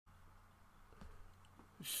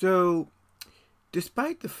So,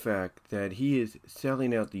 despite the fact that he is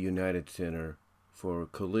selling out the United Center for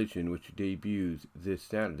Collision, which debuts this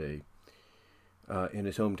Saturday in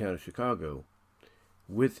his hometown of Chicago,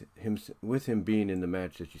 with him being in the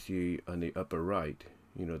match that you see on the upper right,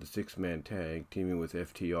 the six-man tag teaming with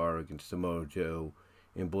FTR against Samoa Joe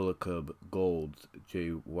and Bullet Club Gold's Jay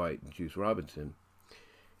White and Juice Robinson.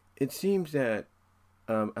 It seems that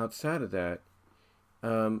outside of that,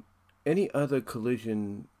 any other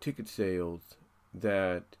Collision ticket sales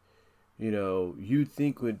that you'd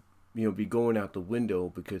think would be going out the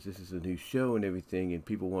window because this is a new show and everything, and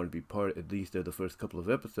people want to be part at least of the first couple of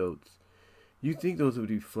episodes, you'd think those would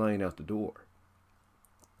be flying out the door.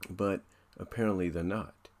 But apparently they're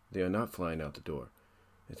not. They are not flying out the door.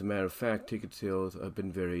 As a matter of fact, ticket sales have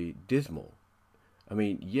been very dismal. I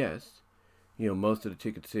mean, yes, most of the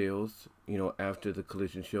ticket sales, after the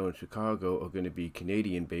Collision show in Chicago are going to be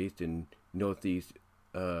Canadian based and Northeast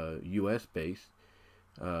U.S. based.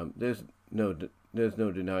 There's no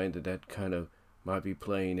denying that kind of might be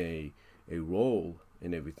playing a role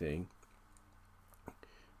in everything.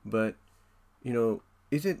 But,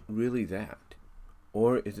 is it really that?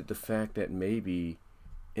 Or is it the fact that maybe,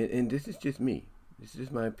 and this is just me, this is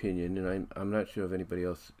just my opinion, and I'm not sure if anybody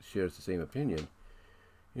else shares the same opinion,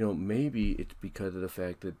 maybe it's because of the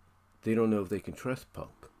fact that they don't know if they can trust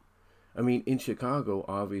Punk. I mean, in Chicago,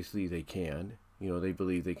 obviously they can. They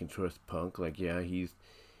believe they can trust Punk. Like, yeah, he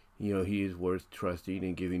is worth trusting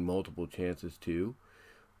and giving multiple chances to.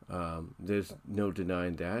 There's no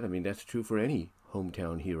denying that. I mean, that's true for any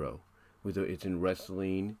hometown hero, whether it's in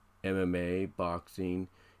wrestling, MMA, boxing,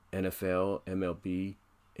 NFL, MLB,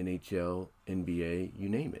 NHL, NBA, you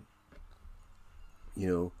name it.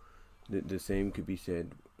 The same could be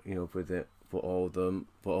said, for all of them,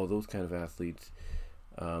 for all those kind of athletes,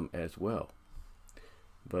 as well.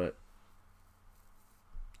 But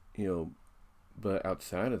but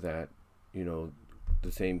outside of that,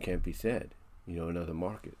 the same can't be said, in other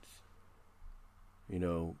markets.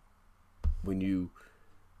 When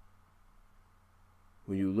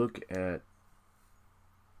you look at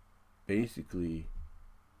basically,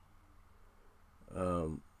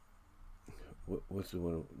 what's the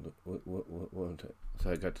one? What so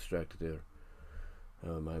I got distracted there.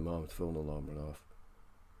 My mom's phone alarm went off.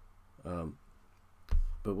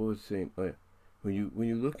 But what was I saying? Oh, yeah. When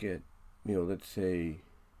you look at, let's say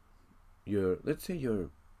you're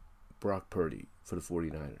Brock Purdy for the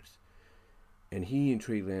 49ers, and he and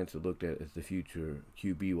Trey Lance are looked at as the future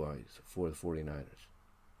QB wise for the 49ers.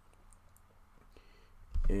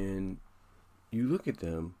 And you look at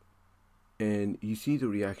them and you see the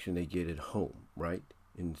reaction they get at home, right?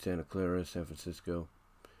 In Santa Clara, San Francisco,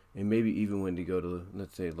 and maybe even when they go to,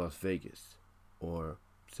 let's say, Las Vegas or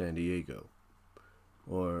San Diego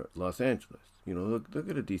or Los Angeles. They'll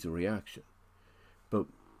get a decent reaction. But,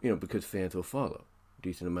 because fans will follow.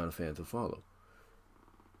 Decent amount of fans will follow.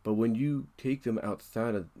 But when you take them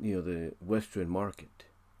outside of, the West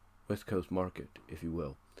Coast market, if you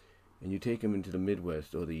will, and you take them into the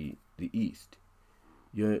Midwest or the East,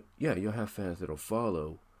 you'll have fans that'll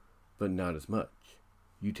follow, but not as much.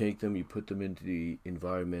 You take them, you put them into the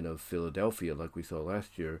environment of Philadelphia, like we saw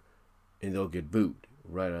last year, and they'll get booed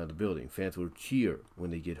right out of the building. Fans will cheer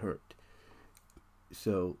when they get hurt.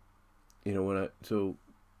 So,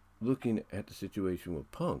 looking at the situation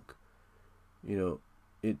with Punk,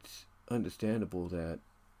 it's understandable that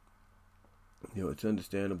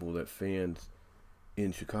fans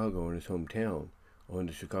in Chicago, in his hometown, or in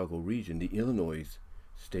the Chicago region, the Illinois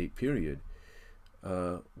state period,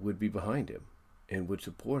 would be behind him and would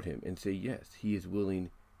support him and say, yes, he is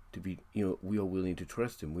willing to be, we are willing to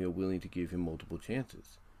trust him. We are willing to give him multiple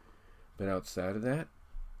chances. But outside of that,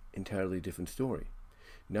 entirely different story.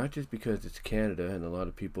 Not just because it's Canada, and a lot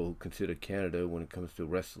of people consider Canada, when it comes to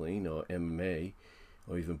wrestling or MMA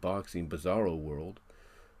or even boxing, bizarro world,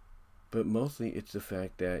 but mostly it's the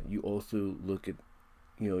fact that you also look at,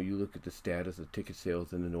 the status of ticket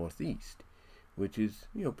sales in the Northeast, which is,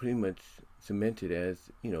 pretty much cemented as,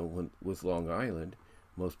 with Long Island,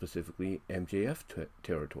 most specifically MJF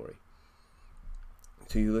territory.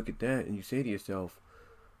 So you look at that and you say to yourself,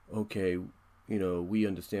 okay, we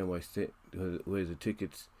understand why the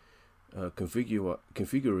tickets configurized,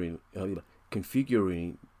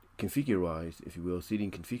 if you will,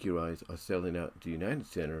 seating configurized are selling out at the United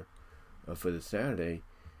Center for the Saturday.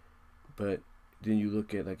 But then you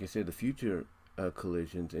look at, like I said, the future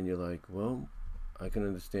collisions, and you're like, well, I can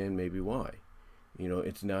understand maybe why.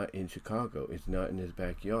 It's not in Chicago. It's not in his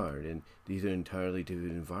backyard. And these are entirely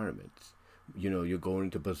different environments. You're going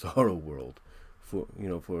into bizarro world for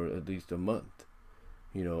at least a month.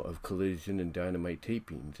 of Collision and Dynamite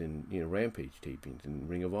tapings and, Rampage tapings and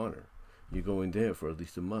Ring of Honor. You're going there for at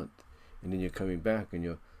least a month, and then you're coming back, and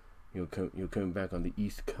you're coming back on the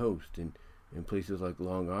East Coast and in places like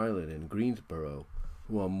Long Island and Greensboro,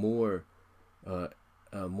 who are more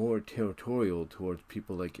territorial towards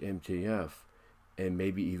people like MJF and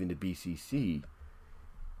maybe even the BCC,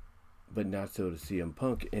 but not so to CM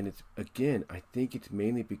Punk. And it's, again, I think it's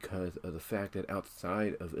mainly because of the fact that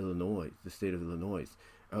outside of Illinois, the state of Illinois,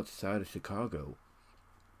 outside of Chicago,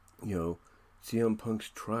 CM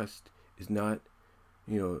Punk's trust is not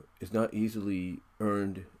easily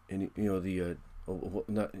earned, and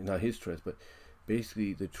not his trust, but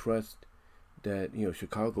basically the trust that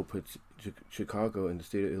Chicago and the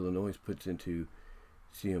state of Illinois puts into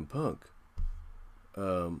CM Punk,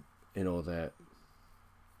 and all that,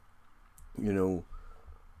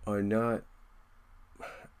 are not,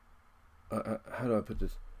 how do I put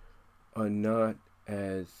this, are not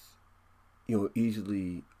as,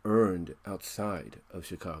 easily earned outside of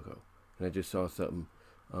Chicago. And I just saw something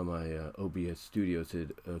on my OBS studio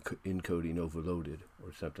said encoding overloaded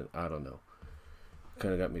or something. I don't know.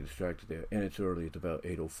 Kind of got me distracted there. And it's early. It's about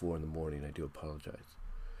 8:04 in the morning. I do apologize.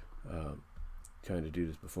 Trying to do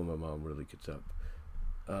this before my mom really gets up.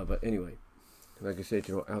 But anyway, like I said,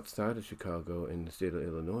 outside of Chicago and the state of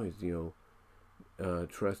Illinois,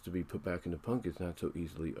 trust to be put back into Punk is not so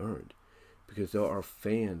easily earned, because there are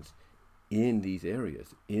fans in these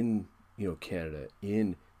areas, in Canada,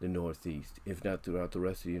 in the Northeast, if not throughout the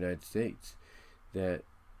rest of the United States, that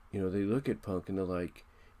they look at Punk and they're like,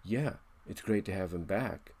 yeah, it's great to have him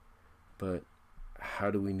back, but how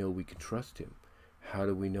do we know we can trust him? How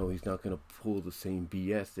do we know he's not going to pull the same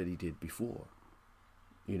BS that he did before?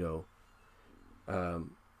 NDA,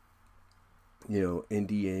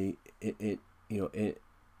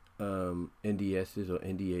 NDSs or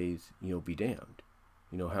NDAs, be damned.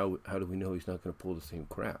 How do we know he's not going to pull the same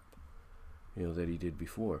crap, that he did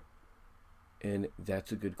before? And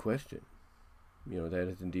that's a good question. That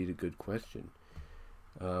is indeed a good question.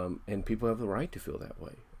 And people have the right to feel that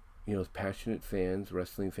way. Passionate fans,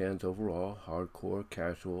 wrestling fans overall, hardcore,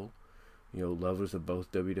 casual, lovers of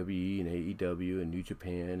both WWE and AEW and New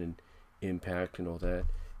Japan and Impact and all that,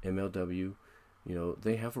 MLW,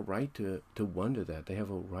 they have a right to wonder that. They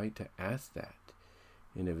have a right to ask that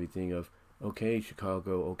and everything of, okay,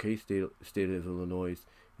 Chicago, okay, state of Illinois,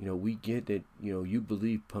 we get that, you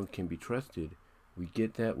believe Punk can be trusted. We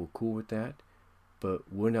get that. We're cool with that. But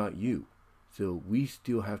we're not you. So we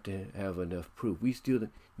still have to have enough proof. We still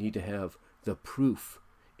need to have the proof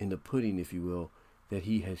in the pudding, if you will, that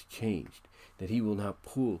he has changed, that he will not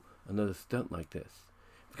pull another stunt like this.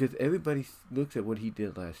 Because everybody looks at what he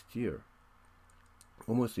did last year,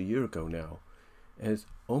 almost a year ago now, as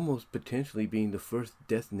almost potentially being the first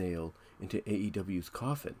death nail into AEW's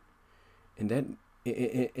coffin. And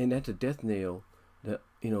that's a death nail that,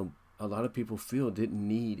 a lot of people feel didn't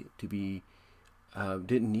need to be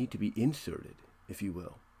inserted, if you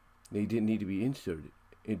will. They didn't need to be inserted.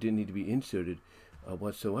 It didn't need to be inserted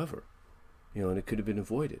whatsoever. And it could have been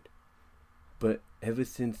avoided. But ever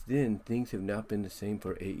since then, things have not been the same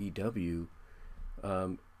for AEW.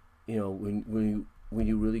 When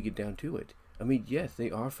you really get down to it. I mean, yes,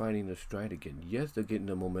 they are finding their stride again. Yes, they're getting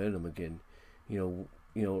the momentum again.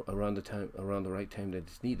 Around the right time that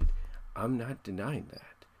it's needed. I'm not denying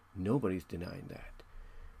that. Nobody's denying that.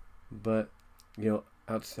 But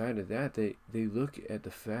outside of that, they look at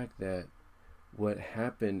the fact that what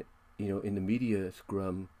happened, in the media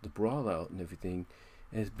scrum, the brawl out and everything,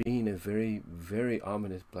 as being a very, very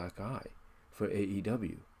ominous black eye for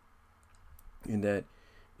AEW. In that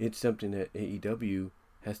it's something that AEW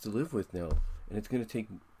has to live with now. And it's going to take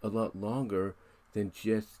a lot longer than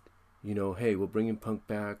just, hey, we're bringing Punk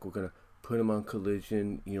back. We're going to put him on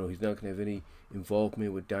Collision. He's not going to have any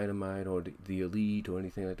involvement with Dynamite or the Elite or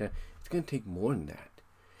anything like that. It's going to take more than that.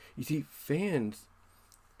 You see,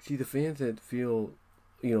 the fans that feel,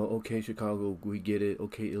 okay, Chicago, we get it.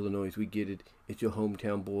 Okay, Illinois, we get it. It's your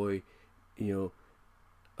hometown boy.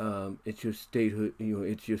 It's your statehood.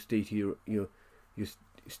 It's your state here. Your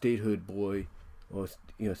statehood boy, or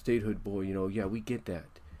statehood boy. Yeah, we get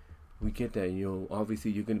that. We get that.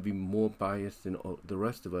 Obviously, you're going to be more biased than the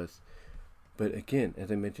rest of us. But again,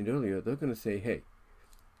 as I mentioned earlier, they're going to say, hey,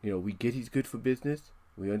 we get he's good for business.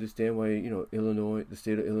 We understand why, Illinois, the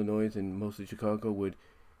state of Illinois and most of Chicago would,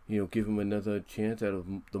 give him another chance out of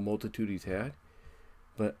the multitude he's had.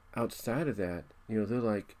 But outside of that, they're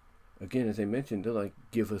like, again, as I mentioned, they're like,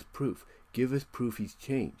 give us proof. Give us proof he's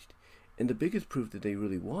changed. And the biggest proof that they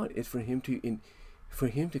really want is for him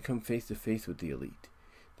to come face to face with the Elite.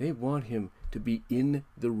 They want him to be in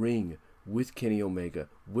the ring with Kenny Omega,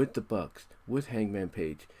 with the Bucks, with Hangman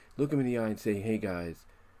Page. Look him in the eye and say, hey guys,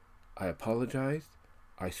 I apologize.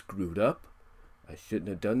 I screwed up. I shouldn't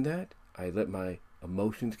have done that. I let my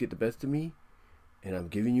emotions get the best of me. And I'm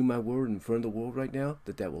giving you my word in front of the world right now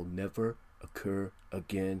that will never occur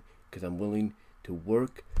again, because I'm willing to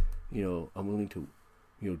work, I'm willing to,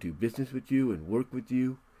 do business with you and work with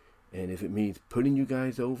you. And if it means putting you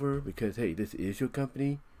guys over because, hey, this is your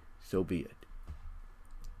company, so be it.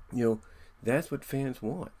 That's what fans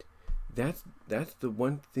want. That's the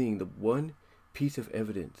one thing, the one piece of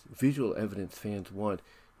evidence, visual evidence fans want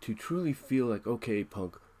to truly feel like, okay,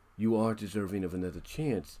 Punk, you are deserving of another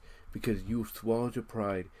chance because you swallowed your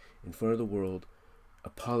pride in front of the world,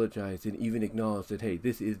 apologized, and even acknowledged that, hey,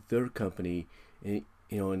 this is their company, and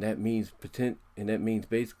and that means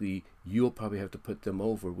basically you'll probably have to put them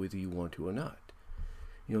over whether you want to or not.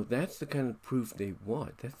 That's the kind of proof they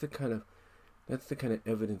want. That's the kind of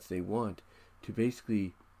evidence they want to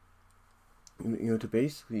basically,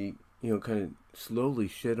 kind of slowly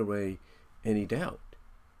shed away any doubt.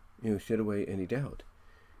 The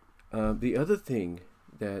other thing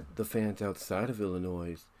that the fans outside of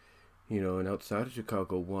Illinois, and outside of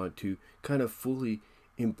Chicago want to kind of fully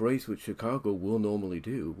embrace what Chicago will normally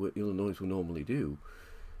do, what Illinois will normally do,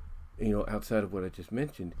 outside of what I just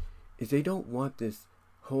mentioned, is they don't want this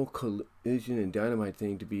whole Collision and Dynamite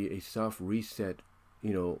thing to be a soft reset,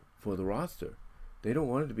 for the roster. They don't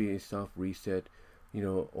want it to be a soft reset,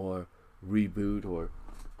 or reboot or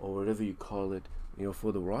whatever you call it,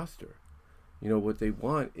 for the roster. What they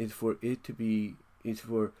want is for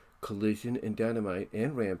Collision and Dynamite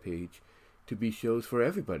and Rampage to be shows for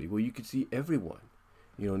everybody, where you can see everyone.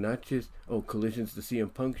 Not just, Collision's the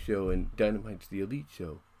CM Punk show and Dynamite's the Elite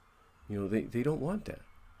show. They don't want that.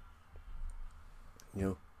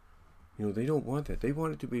 They don't want that. They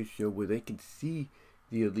want it to be a show where they can see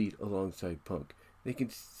the Elite alongside Punk. They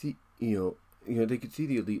can see, they can see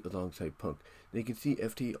the Elite alongside Punk. They can see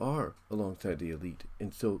FTR alongside the Elite,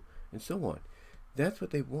 and so on. That's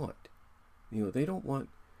what they want. They don't want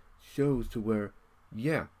shows to where,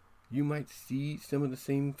 yeah, you might see some of the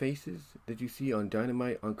same faces that you see on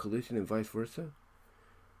Dynamite, on Collision, and vice versa,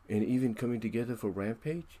 and even coming together for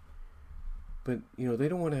Rampage. But they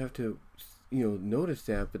don't want to have to, notice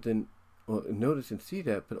that, but then notice and see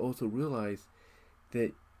that, but also realize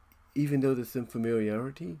that even though there's some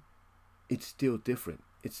familiarity, it's still different.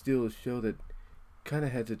 It's still a show that kind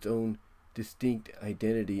of has its own distinct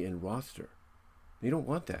identity and roster. They don't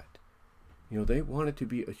want that. They want it to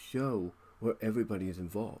be a show where everybody is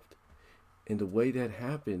involved. And the way that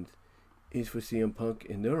happens is for CM Punk,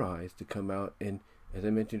 in their eyes, to come out and, as I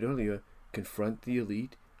mentioned earlier, confront the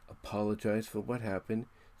Elite, apologize for what happened,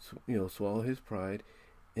 swallow his pride,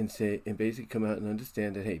 and basically come out and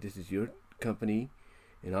understand that, hey, this is your company,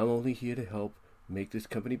 and I'm only here to help make this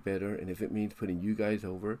company better, and if it means putting you guys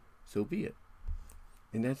over, so be it.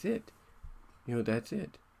 And that's it. That's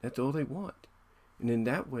it. That's all they want. And in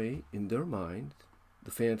that way, in their minds,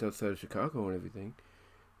 the fans outside of Chicago and everything,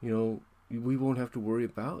 we won't have to worry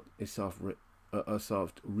about a soft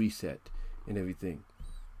reset and everything.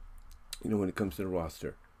 When it comes to the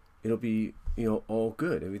roster, it'll be all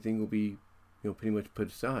good. Everything will be pretty much put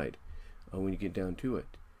aside when you get down to it.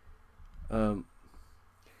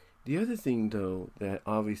 The other thing, though, that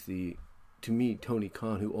obviously, to me, Tony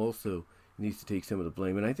Khan, who also needs to take some of the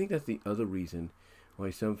blame, and I think that's the other reason why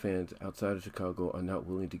some fans outside of Chicago are not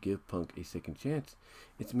willing to give Punk a second chance.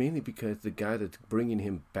 It's mainly because the guy that's bringing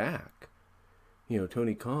him back,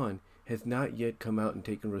 Tony Khan, has not yet come out and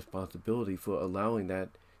taken responsibility for allowing that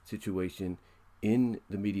situation in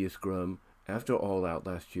the media scrum after All Out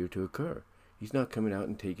last year to occur. He's not coming out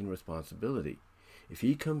and taking responsibility. If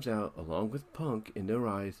he comes out along with Punk in their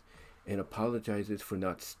eyes and apologizes for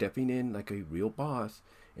not stepping in like a real boss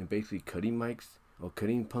and basically cutting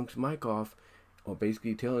Punk's mic off, or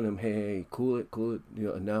basically telling him, hey, cool it,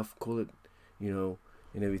 enough, cool it, and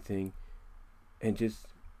everything, and just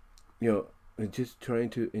trying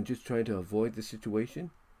to avoid the situation,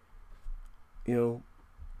 to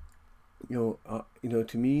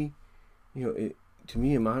me,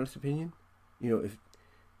 in my honest opinion, if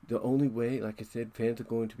the only way, like I said, fans are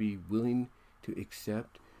going to be willing to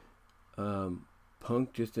accept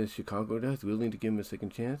Punk, just as Chicago does, willing to give him a second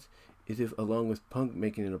chance, is if, along with Punk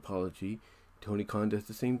making an apology, Tony Khan does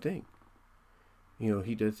the same thing.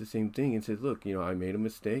 He does the same thing and says, look, I made a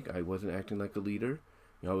mistake. I wasn't acting like a leader.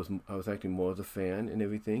 I was acting more as a fan and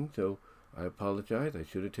everything. So I apologize. I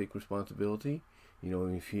should have taken responsibility.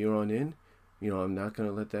 If here on in, I'm not going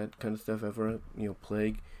to let that kind of stuff ever,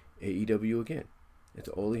 plague AEW again. That's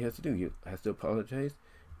all he has to do. He has to apologize,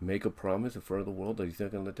 make a promise in front of the world that he's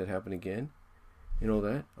not going to let that happen again, and all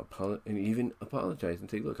that, and even apologize and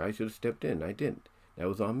say, look, I should have stepped in. I didn't. That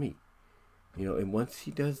was on me. And once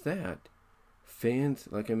he does that, fans,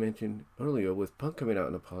 like I mentioned earlier, with Punk coming out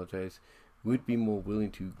and apologize, would be more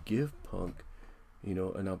willing to give Punk,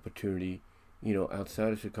 an opportunity,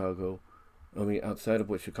 outside of Chicago. I mean, outside of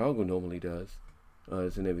what Chicago normally does,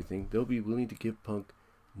 and everything. They'll be willing to give Punk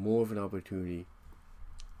more of an opportunity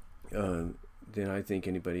than I think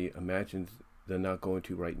anybody imagines they're not going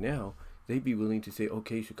to right now. They'd be willing to say,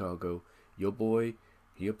 okay, Chicago, your boy,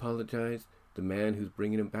 he apologized. The man who's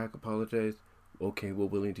bringing him back apologized. Okay, we're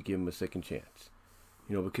willing to give him a second chance.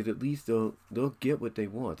 Because at least they'll get what they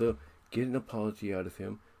want. They'll get an apology out of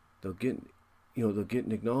him. They'll get, they'll get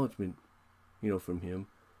an acknowledgement, from him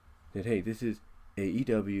that, hey, this is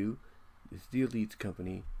AEW, this is the Elite's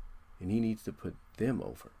company, and he needs to put them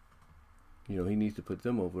over. He needs to put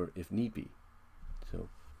them over if need be. So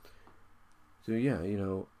yeah,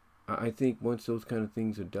 I think once those kind of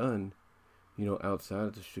things are done, outside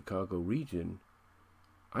of the Chicago region,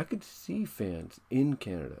 I could see fans in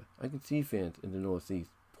Canada. I could see fans in the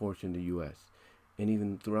Northeast portion of the U.S. and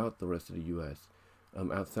even throughout the rest of the U.S.,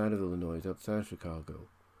 outside of Illinois, outside of Chicago,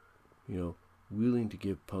 willing to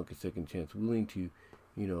give Punk a second chance, willing to,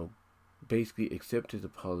 basically accept his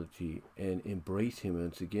apology and embrace him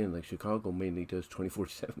once again, like Chicago mainly does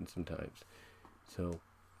 24/7 sometimes. So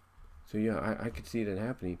yeah, I could see that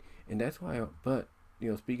happening, and that's why. But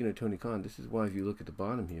speaking of Tony Khan, this is why if you look at the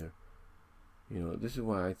bottom here, this is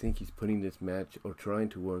why I think he's putting this match or trying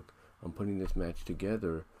to work on putting this match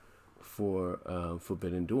together for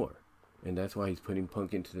Forbidden Door, and that's why he's putting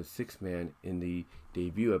Punk into the sixth man in the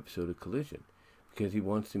debut episode of Collision, because he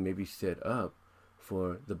wants to maybe set up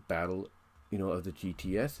for the battle, of the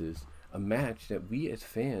GTSs, a match that we as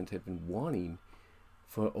fans have been wanting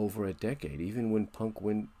for over a decade. Even when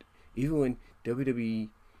WWE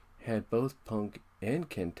had both Punk and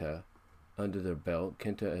Kenta under their belt,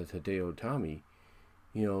 Kenta as Hideo Itami,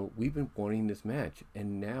 we've been wanting this match,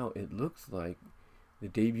 and now it looks like the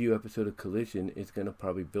debut episode of Collision is going to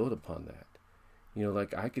probably build upon that.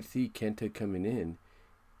 Like I could see Kenta coming in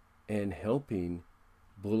and helping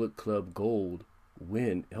Bullet Club Gold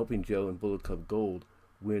helping Joe and Bullet Club Gold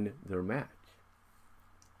win their match.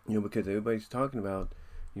 Because everybody's talking about,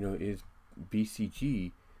 is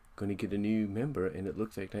BCG going to get a new member, and it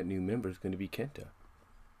looks like that new member is going to be Kenta.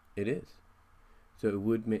 It is. So it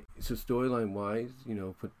would make, so storyline wise,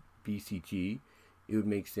 put BCG, it would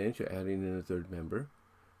make sense. You're adding in a third member,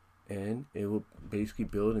 and it will basically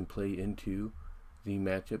build and play into the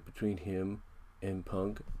matchup between him and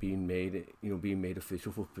Punk being made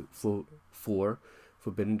official for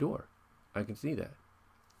Forbidden Door. I can see that.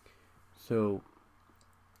 So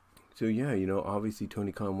yeah, obviously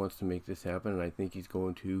Tony Khan wants to make this happen, and I think he's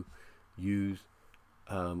going to use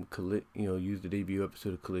use the debut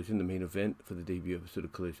episode of Collision, the main event for the debut episode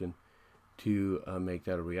of Collision, to make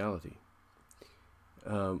that a reality.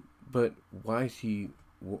 But why is he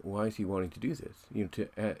wanting to do this?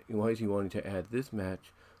 Why is he wanting to add this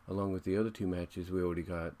match along with the other two matches we already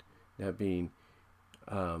got? That being,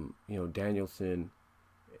 Danielson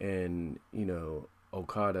and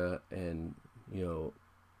Okada and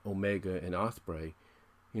Omega and Ospreay.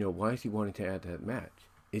 Why is he wanting to add that match?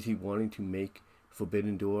 Is he wanting to make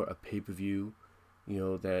Forbidden Door a pay-per-view,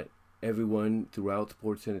 that everyone throughout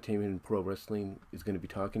sports entertainment and pro wrestling is going to be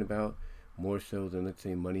talking about, more so than, let's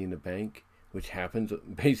say, Money in the Bank, which happens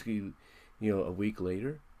basically, a week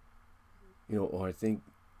later? Or I think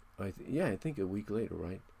a week later,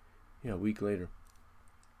 right? Yeah, a week later.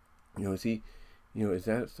 Is he, is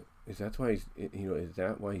that why he's, is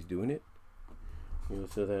that why he's doing it?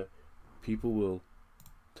 So that people will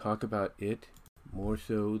talk about it more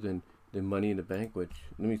so than Money in the Bank, which,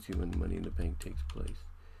 let me see when Money in the Bank takes place.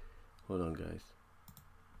 Hold on, guys.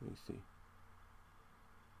 Let me see.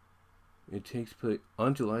 It takes place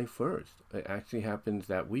on July 1st. It actually happens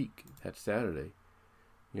that week. That's Saturday.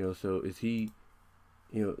 So is he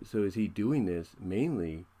doing this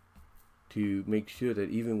mainly to make sure that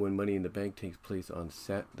even when Money in the Bank takes place on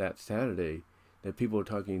that Saturday, that people are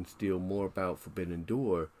talking still more about Forbidden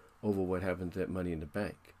Door over what happens at Money in the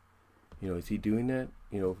Bank? Is he doing that,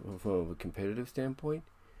 from a competitive standpoint?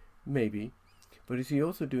 Maybe. But is he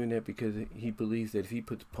also doing that because he believes that if he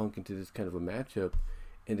puts Punk into this kind of a matchup,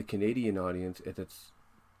 and the Canadian audience at that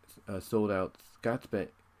sold-out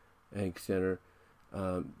Scotiabank Center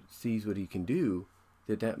sees what he can do,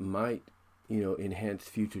 that might, enhance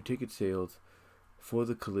future ticket sales for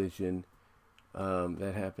the Collision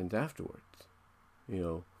that happens afterwards.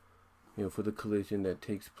 For the Collision that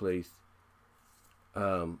takes place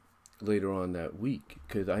later on that week,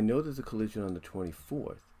 because I know there's a collision on the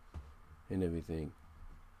 24th and everything.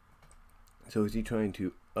 So is he trying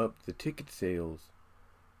to up the ticket sales,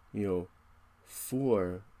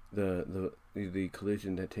 for the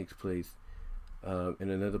collision that takes place in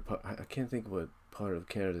another part? I can't think of what part of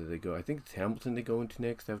Canada they go. I think it's Hamilton they go into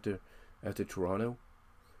next after Toronto.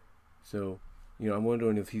 So, I'm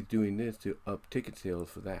wondering if he's doing this to up ticket sales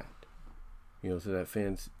for that. So that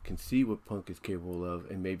fans can see what Punk is capable of,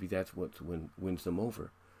 and maybe that's what wins them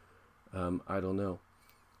over. I don't know,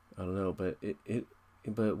 but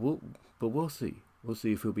we'll see. We'll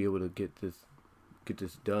see if he'll be able to get this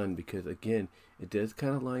done, because again, it does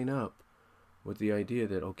kind of line up with the idea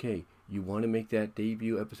that, okay, you want to make that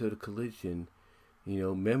debut episode of Collision,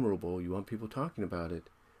 memorable. You want people talking about it.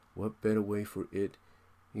 What better way for it,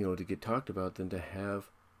 to get talked about than to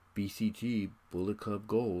have BCG, Bullet Club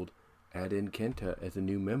Gold, add in Kenta as a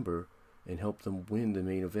new member and help them win the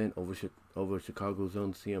main event over Chicago's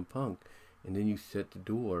own CM Punk, and then you set the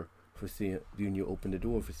door for then you open the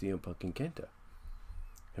door for CM Punk and Kenta.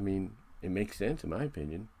 I mean, it makes sense in my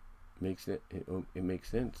opinion. It makes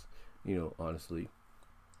sense, honestly.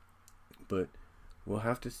 But we'll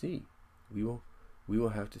have to see. We will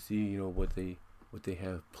have to see, what they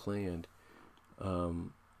have planned,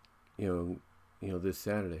 this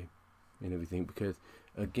Saturday and everything, because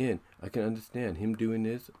again, I can understand him doing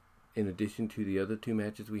this in addition to the other two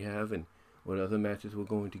matches we have and what other matches we're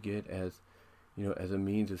going to get, as as a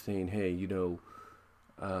means of saying, hey,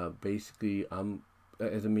 basically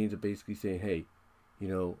as a means of basically saying, hey,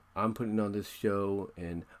 I'm putting on this show,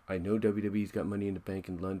 and I know WWE's got Money in the Bank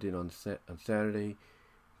in London on Saturday,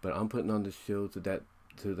 but I'm putting on this show so that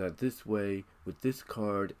this way, with this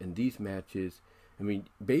card and these matches, I mean,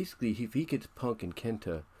 basically, if he gets Punk and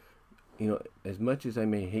Kenta, as much as I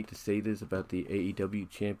may hate to say this about the AEW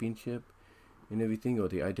Championship and everything, or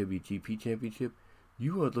the IWGP Championship,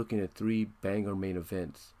 you are looking at 3 banger main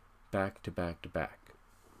events back to back to back.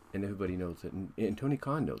 And everybody knows it. And Tony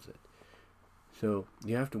Khan knows it. So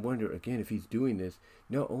you have to wonder, again, if he's doing this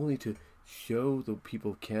not only to show the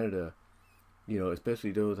people of Canada,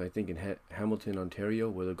 especially those, I think, in Hamilton, Ontario,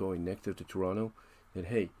 where they're going next after Toronto, that,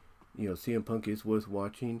 hey, CM Punk is worth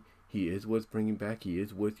watching. He is worth bringing back. He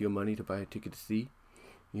is worth your money to buy a ticket to see.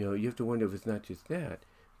 You have to wonder if it's not just that,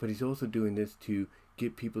 but he's also doing this to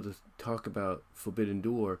get people to talk about Forbidden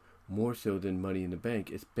Door more so than Money in the Bank,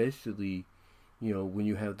 especially, when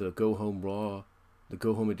you have the Go Home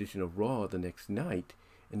edition of Raw the next night,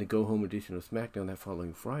 and the Go Home edition of SmackDown that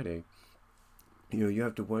following Friday. You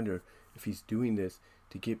have to wonder if he's doing this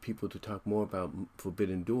to get people to talk more about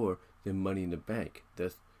Forbidden Door than Money in the Bank.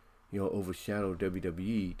 That's, overshadow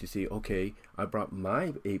WWE to say, okay, I brought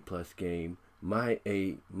my A+ game, my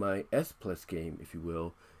S+ game, if you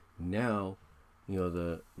will. Now,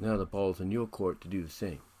 the ball's in your court to do the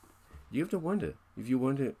same. You have to wonder. You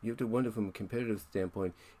have to wonder from a competitive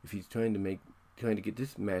standpoint if he's trying to get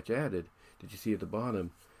this match added that you see at the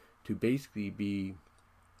bottom to basically be,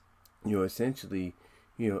 essentially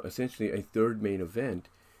a third main event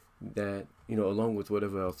that, along with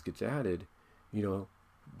whatever else gets added,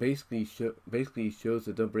 basically shows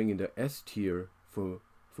that they're bringing the S tier for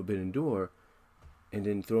Forbidden Door, and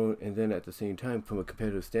then at the same time, from a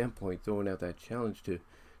competitive standpoint, throwing out that challenge to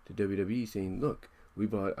WWE, saying, look, we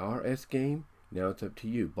brought our S game, now it's up to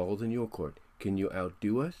you. Ball's in your court. Can you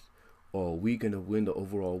outdo us, or are we going to win the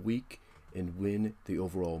overall week and win the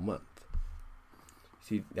overall month?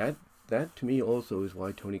 See, that to me also is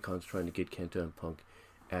why Tony Khan's trying to get Kenta and Punk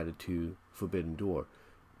added to Forbidden Door.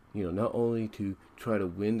 Not only to try to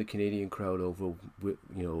win the Canadian crowd over,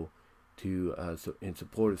 in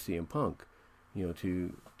support of CM Punk,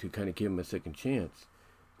 to kind of give him a second chance,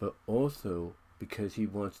 but also because he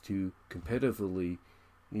wants to competitively,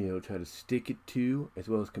 try to stick it to, as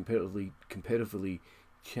well as competitively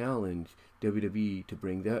challenge WWE to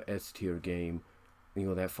bring their S tier game,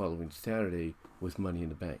 that following Saturday with Money in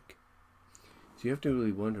the Bank. So you have to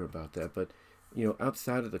really wonder about that. But,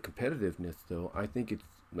 outside of the competitiveness, though, I think it's,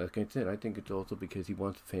 like I said, I think it's also because he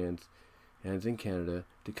wants fans in Canada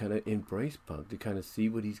to kind of embrace Punk, to kind of see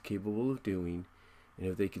what he's capable of doing, and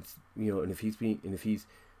if they could, and if he's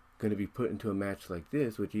going to be put into a match like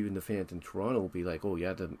this, which even the fans in Toronto will be like, oh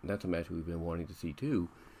yeah, that's a match we've been wanting to see too.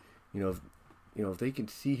 If they can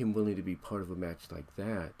see him willing to be part of a match like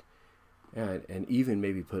that, and even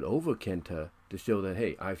maybe put over Kenta to show that,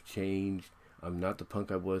 hey, I've changed, I'm not the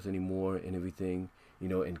Punk I was anymore, and everything,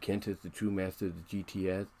 and Kenta's the true master of the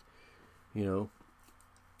GTS,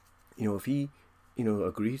 if he,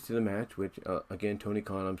 agrees to the match, which, again, Tony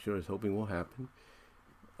Khan, I'm sure, is hoping will happen,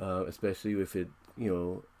 especially if it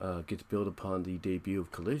gets built upon the debut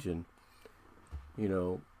of Collision,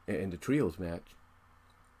 and the trios match.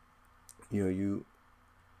 You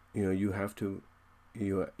know, you have to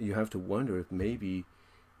you have to wonder if maybe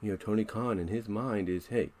Tony Khan in his mind is,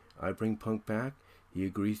 hey, I bring Punk back, he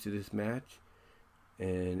agrees to this match,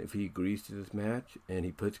 and if he agrees to this match and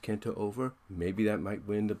he puts Kenta over, maybe that might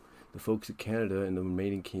win the folks in Canada and the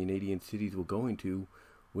remaining Canadian cities we're going to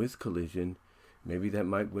with Collision. Maybe that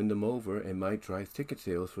might win them over and might drive ticket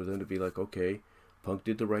sales for them to be like, okay, Punk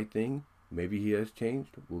did the right thing. Maybe he has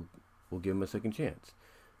changed. We'll give him a second chance.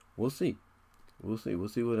 We'll see. We'll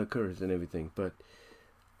see what occurs and everything. But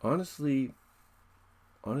honestly,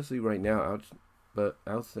 right now, but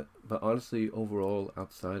honestly, overall,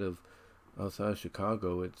 outside of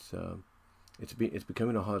Chicago, it's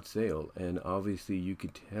becoming a hot sale, and obviously you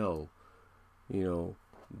could tell,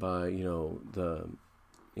 by the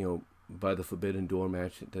by the Forbidden Door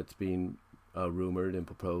match that's being rumored and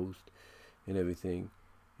proposed and everything.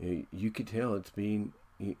 You could tell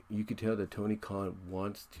you could tell that Tony Khan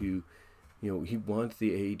wants to, he wants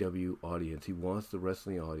the AEW audience, he wants the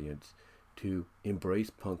wrestling audience to embrace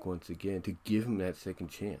Punk once again, to give him that second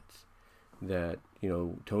chance that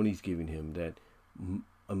Tony's giving him, that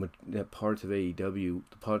parts of AEW,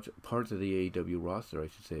 parts of the AEW roster, I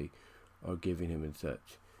should say, are giving him and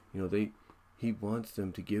such. He wants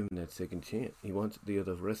them to give him that second chance. He wants the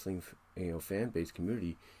other wrestling, fan base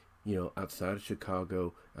community, outside of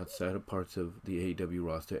Chicago, outside of parts of the AEW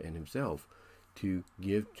roster and himself, to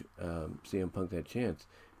give CM Punk that chance.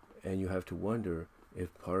 And you have to wonder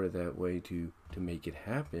if part of that way to make it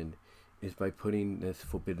happen is by putting this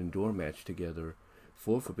Forbidden Door match together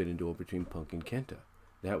for Forbidden Door between Punk and Kenta.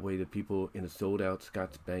 That way the people in a sold-out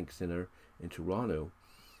Scotts Bank Center in Toronto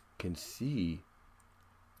can see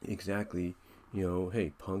exactly,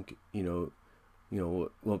 hey, Punk,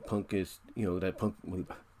 Punk is, that Punk,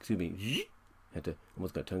 excuse me,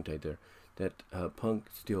 almost got tongue-tied there, that Punk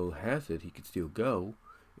still has it, he could still go,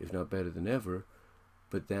 if not better than ever,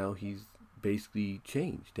 but now he's basically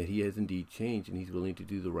changed, that he has indeed changed, and he's willing to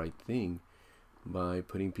do the right thing by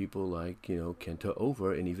putting people like, Kenta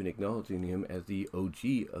over, and even acknowledging him as the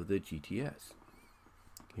OG of the GTS,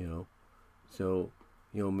 so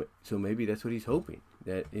maybe that's what he's hoping,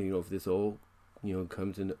 that, if this all,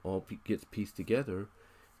 comes and all gets pieced together,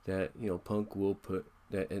 that, Punk will put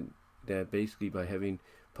that, and that basically by having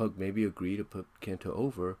Punk maybe agree to put Kenta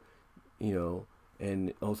over,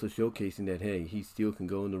 and also showcasing that, hey, he still can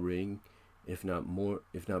go in the ring, if not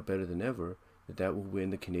better than ever, that will win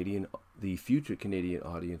the future Canadian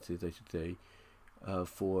audiences, I should say,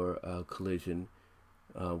 for Collision,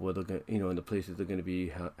 where they're going, in the places they're going to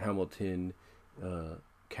be, Hamilton,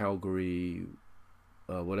 Calgary,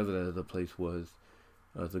 whatever that other place was,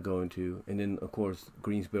 they're going to, and then of course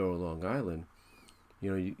Greensboro, Long Island.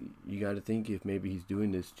 You got to think if maybe he's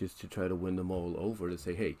doing this just to try to win them all over, to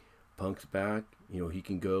say, hey, Punk's back, he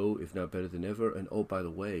can go, if not better than ever, and oh, by the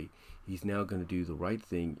way, he's now going to do the right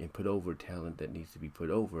thing and put over talent that needs to be put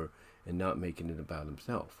over, and not making it about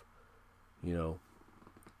himself. You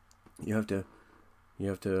have to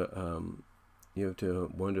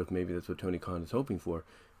wonder if maybe that's what Tony Khan is hoping for,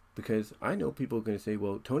 because I know people are going to say,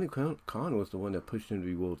 well, Tony Khan was the one that pushed him to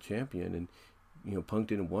be world champion, and Punk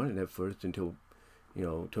didn't want it at first until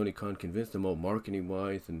Tony Khan convinced him, marketing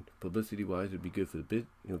wise and publicity wise, it'd be good for the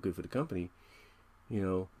good for the company.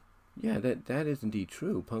 Yeah, that is indeed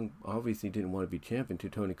true. Punk obviously didn't want to be champion until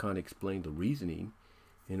Tony Khan explained the reasoning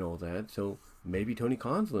and all that. So maybe Tony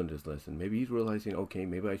Khan's learned his lesson. Maybe he's realizing, okay,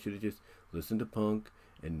 maybe I should have just listened to Punk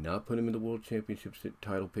and not put him in the World Championship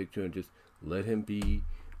title picture, and just let him be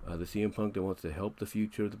the CM Punk that wants to help the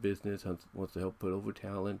future of the business, wants to help put over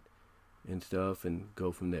talent and stuff, and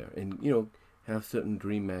go from there. And have certain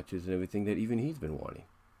dream matches and everything that even he's been wanting.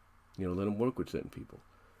 Let him work with certain people.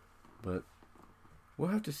 But we'll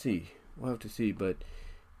have to see. But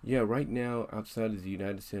yeah, right now, outside of the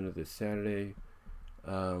United Center this Saturday,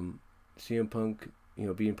 CM Punk,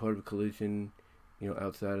 being part of a Collision,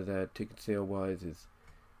 outside of that, ticket sale wise, is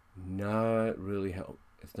not really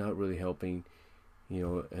It's not really helping,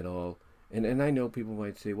 at all. And I know people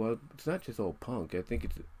might say, well, it's not just all Punk. I think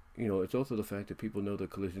it's, it's also the fact that people know the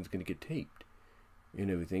Collision's going to get taped and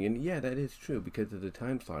everything. And yeah, that is true because of the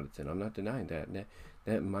time slot it's in. I'm not denying that. And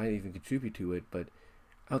that might even contribute to it. But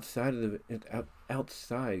outside of it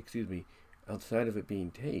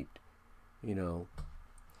being taped,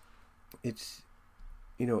 it's,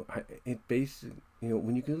 it basically,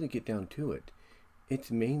 when you really get down to it, it's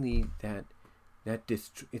mainly that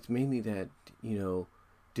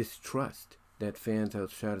distrust that fans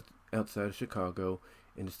outside of Chicago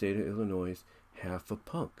and the state of Illinois have for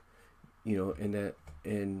Punk. and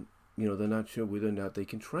they're not sure whether or not they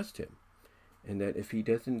can trust him, and that if he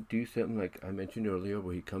doesn't do something like I mentioned earlier,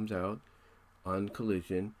 where he comes out on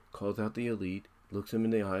Collision, calls out the Elite, looks him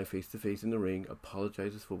in the eye, face to face in the ring,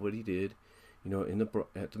 apologizes for what he did,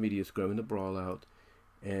 at the media scrum in the brawl out,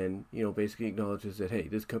 and basically acknowledges that, hey,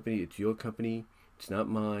 this company, it's your company, it's not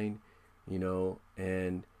mine,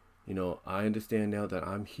 and I understand now that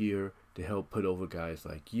I'm here to help put over guys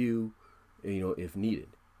like you, if needed.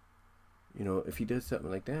 If he does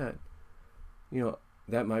something like that,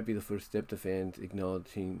 that might be the first step to fans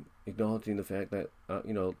acknowledging the fact that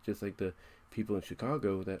just like the people in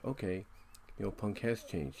Chicago, that okay, Punk has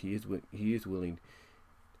changed. He is willing.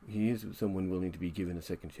 He is someone willing to be given a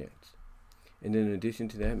second chance. And then in addition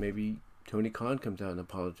to that, maybe Tony Khan comes out and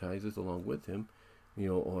apologizes along with him,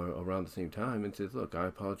 or around the same time, and says, look, I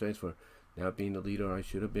apologize for not being the leader I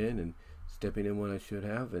should have been and stepping in when I should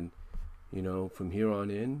have, and from here on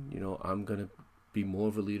in, I'm gonna be more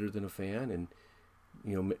of a leader than a fan, and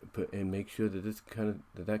and make sure that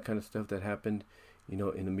that kind of stuff that happened, in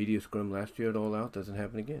the media scrum last year at All Out doesn't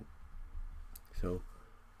happen again. So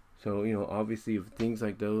obviously, if things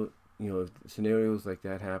like those, if scenarios like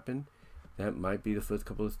that happen, that might be the first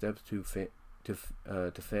couple of steps to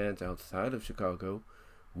fans outside of Chicago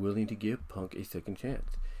willing to give Punk a second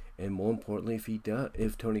chance. And more importantly,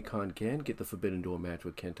 if Tony Khan can get the Forbidden Door match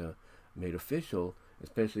with Kenta made official,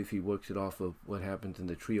 especially if he works it off of what happens in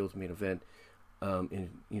the trios main event,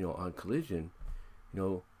 on Collision,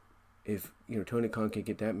 if Tony Khan can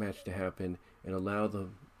get that match to happen and allow the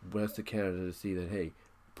rest of Canada to see that, hey,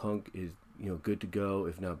 Punk is good to go,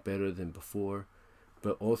 if not better than before,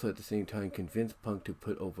 but also at the same time convince Punk to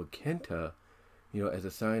put over Kenta, as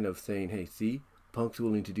a sign of saying, hey, see, Punk's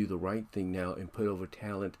willing to do the right thing now and put over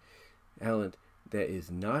talent that is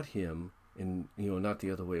not him, and not the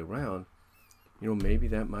other way around. Maybe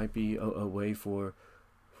that might be a way for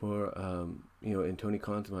in Tony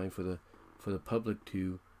Khan's mind, for the public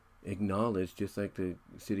to acknowledge, just like the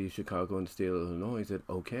city of Chicago and the state of Illinois, that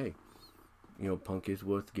okay, Punk is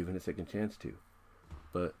worth giving a second chance to.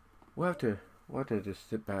 But we'll have to just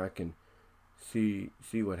sit back and see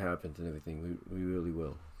what happens and everything. We really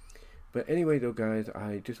will. But anyway, though, guys,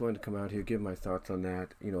 I just wanted to come out here, give my thoughts on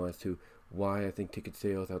that, as to why I think ticket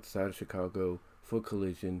sales outside of Chicago for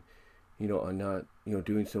Collision, are not,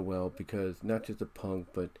 doing so well, because not just the Punk,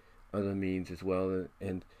 but other means as well,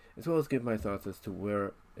 and as well as give my thoughts as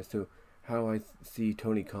to how I see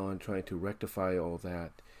Tony Khan trying to rectify all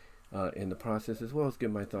that in the process, as well as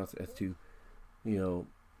give my thoughts as to,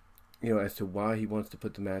 as to why he wants to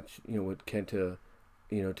put the match, with Kenta,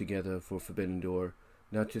 together for Forbidden Door,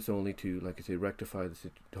 not just only to, like I say,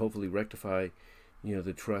 hopefully rectify,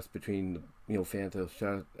 the trust between, fans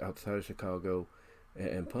outside of Chicago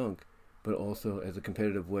and Punk, but also as a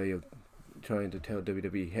competitive way of trying to tell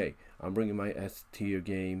WWE, hey, I'm bringing my S tier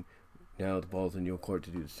game. Now the ball's in your court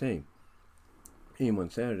to do the same. And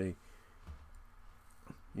on Saturday,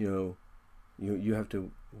 you have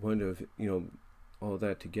to wonder if all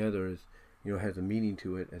that together is has a meaning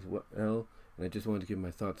to it as well. And I just wanted to give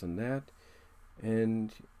my thoughts on that,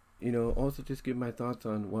 and also just give my thoughts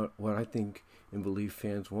on what I think and believe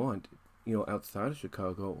fans want, outside of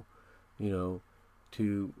Chicago,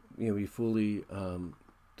 to be fully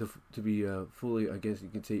to be fully, I guess you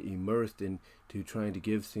could say, immersed into trying to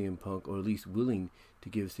give CM Punk, or at least willing to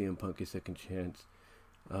give CM Punk a second chance,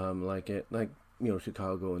 like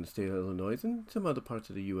Chicago and the state of Illinois and some other parts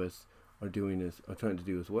of the U.S. are trying to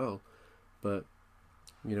do as well. But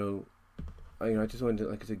I just wanted to,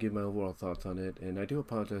 like I said, give my overall thoughts on it, and I do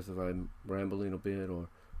apologize if I'm rambling a bit or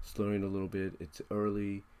slurring a little bit. It's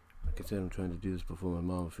early. Like I said, I'm trying to do this before my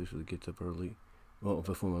mom officially gets up early. Well,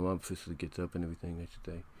 before my mom officially gets up and everything, I should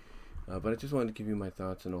say. But I just wanted to give you my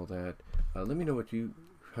thoughts and all that. Let me know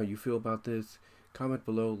how you feel about this. Comment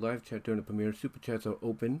below. Live chat during the premiere. Super chats are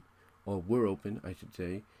open, or were open, I should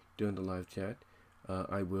say, during the live chat.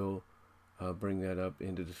 I will bring that up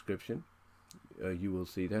in the description. You will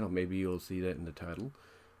see that, or maybe you'll see that in the title.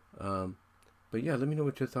 But yeah, let me know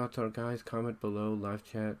what your thoughts are, guys. Comment below. Live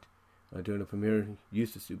chat during the premiere.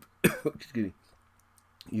 Use the super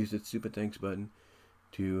use the super thanks button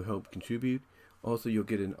to help contribute. Also, you'll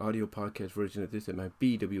get an audio podcast version of this at my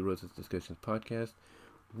BW Roses Discussions podcast,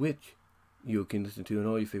 which you can listen to in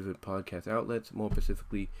all your favorite podcast outlets. More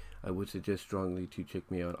specifically, I would suggest strongly to check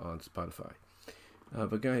me out on Spotify.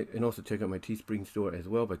 But guys, and also check out my Teespring store as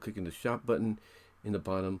well by clicking the shop button in the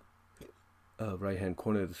bottom right hand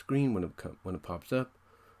corner of the screen when it pops up,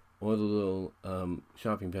 or the little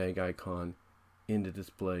shopping bag icon in the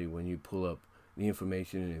display when you pull up the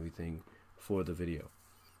information and everything for the video.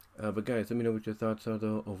 But guys, let me know what your thoughts are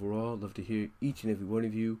though. Overall, love to hear each and every one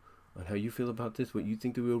of you on how you feel about this, what you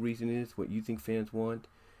think the real reason is, what you think fans want,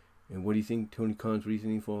 and what do you think Tony Khan's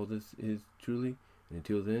reasoning for all this is truly. And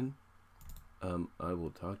until then, I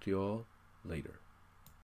will talk to you all later.